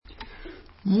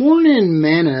Morning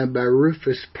Manna by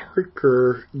Rufus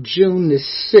Parker, June the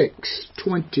 6th,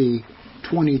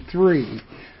 2023.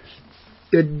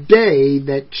 The day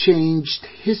that changed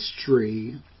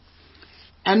history.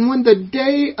 And when the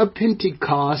day of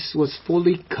Pentecost was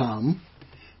fully come,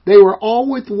 they were all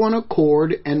with one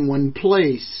accord and one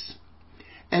place.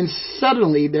 And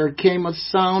suddenly there came a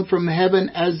sound from heaven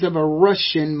as of a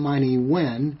rushing mighty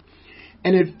wind,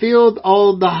 and it filled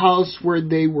all the house where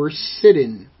they were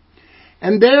sitting.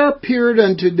 And there appeared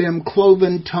unto them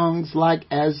cloven tongues like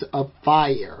as of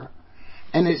fire,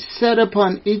 and it sat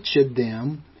upon each of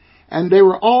them, and they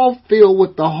were all filled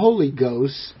with the Holy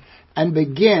Ghost, and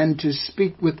began to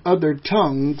speak with other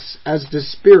tongues as the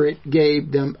Spirit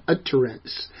gave them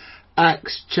utterance.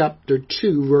 Acts chapter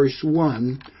 2, verse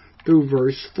 1 through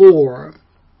verse 4.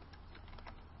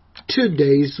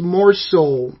 Today's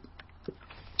morsel.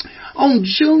 On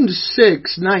June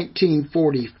 6,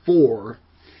 1944,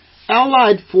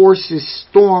 Allied forces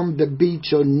stormed the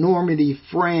beach of Normandy,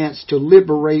 France, to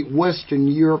liberate Western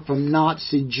Europe from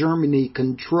Nazi Germany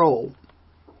control.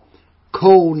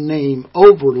 Code name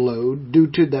Overload, due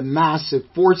to the massive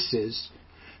forces,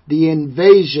 the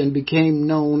invasion became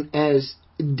known as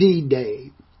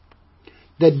D-Day,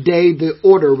 the day the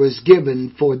order was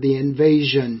given for the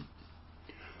invasion.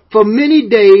 For many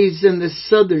days in the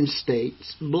southern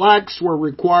states, blacks were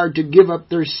required to give up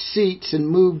their seats and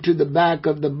move to the back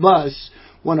of the bus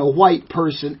when a white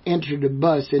person entered the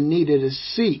bus and needed a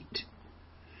seat.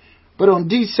 But on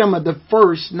December the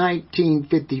 1st,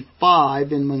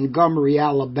 1955, in Montgomery,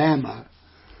 Alabama,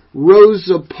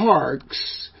 Rosa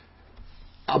Parks,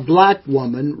 a black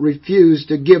woman, refused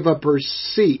to give up her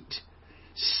seat,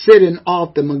 sitting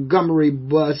off the Montgomery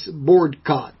bus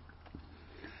boycott.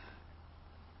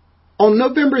 On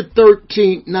November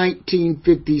 13,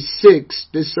 1956,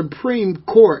 the Supreme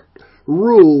Court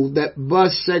ruled that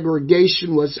bus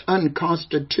segregation was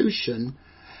unconstitutional.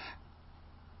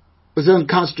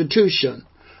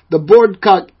 The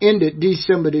boycott ended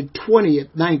December the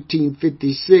 20th,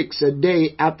 1956, a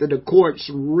day after the court's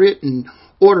written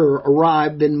order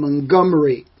arrived in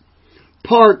Montgomery.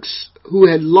 Parks, who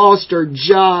had lost her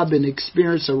job and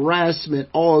experienced harassment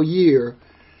all year,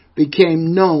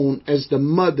 became known as the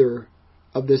mother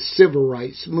of the civil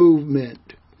rights movement.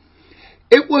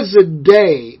 It was a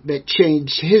day that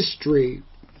changed history.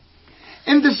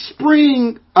 In the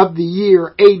spring of the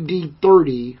year AD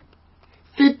 30,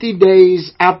 50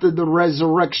 days after the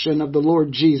resurrection of the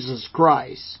Lord Jesus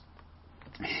Christ,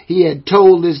 he had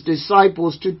told his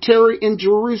disciples to tarry in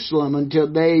Jerusalem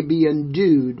until they be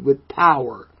endued with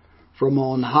power from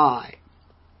on high.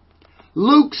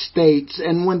 Luke states,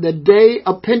 and when the day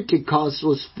of Pentecost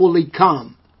was fully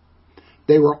come,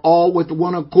 they were all with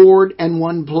one accord and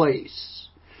one place.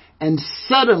 And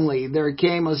suddenly there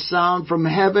came a sound from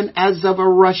heaven as of a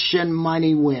rushing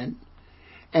mighty wind,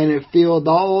 and it filled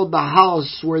all the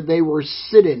house where they were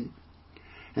sitting.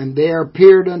 And there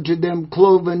appeared unto them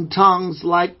cloven tongues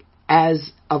like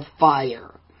as of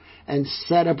fire, and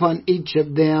sat upon each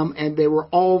of them, and they were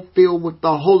all filled with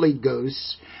the Holy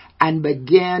Ghost, and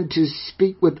began to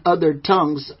speak with other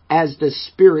tongues as the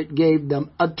Spirit gave them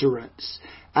utterance.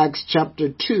 Acts chapter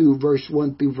 2, verse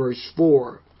 1 through verse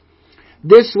 4.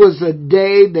 This was a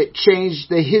day that changed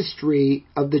the history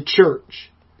of the church.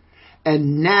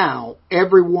 And now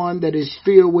everyone that is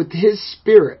filled with His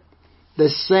Spirit, the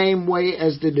same way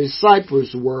as the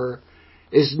disciples were,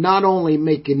 is not only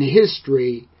making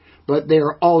history, but they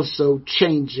are also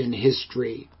changing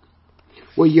history.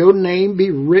 Will your name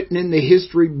be written in the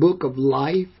history book of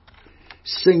life?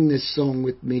 Sing this song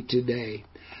with me today.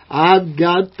 I've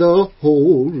got the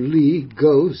Holy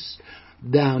Ghost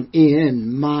down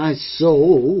in my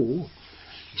soul,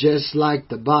 just like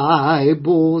the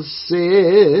Bible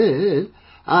said.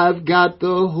 I've got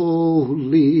the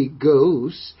Holy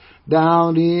Ghost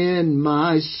down in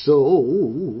my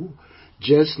soul,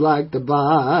 just like the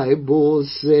Bible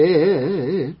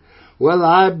said. Well,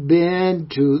 I've been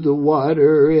to the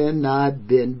water and I've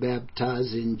been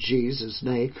baptized in Jesus'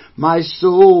 name. My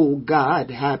soul got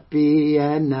happy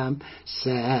and I'm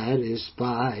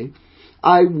satisfied.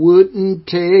 I wouldn't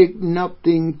take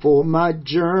nothing for my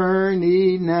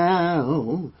journey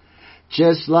now.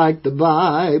 Just like the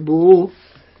Bible,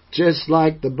 just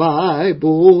like the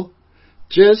Bible,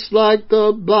 just like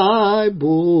the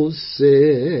Bible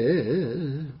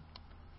said.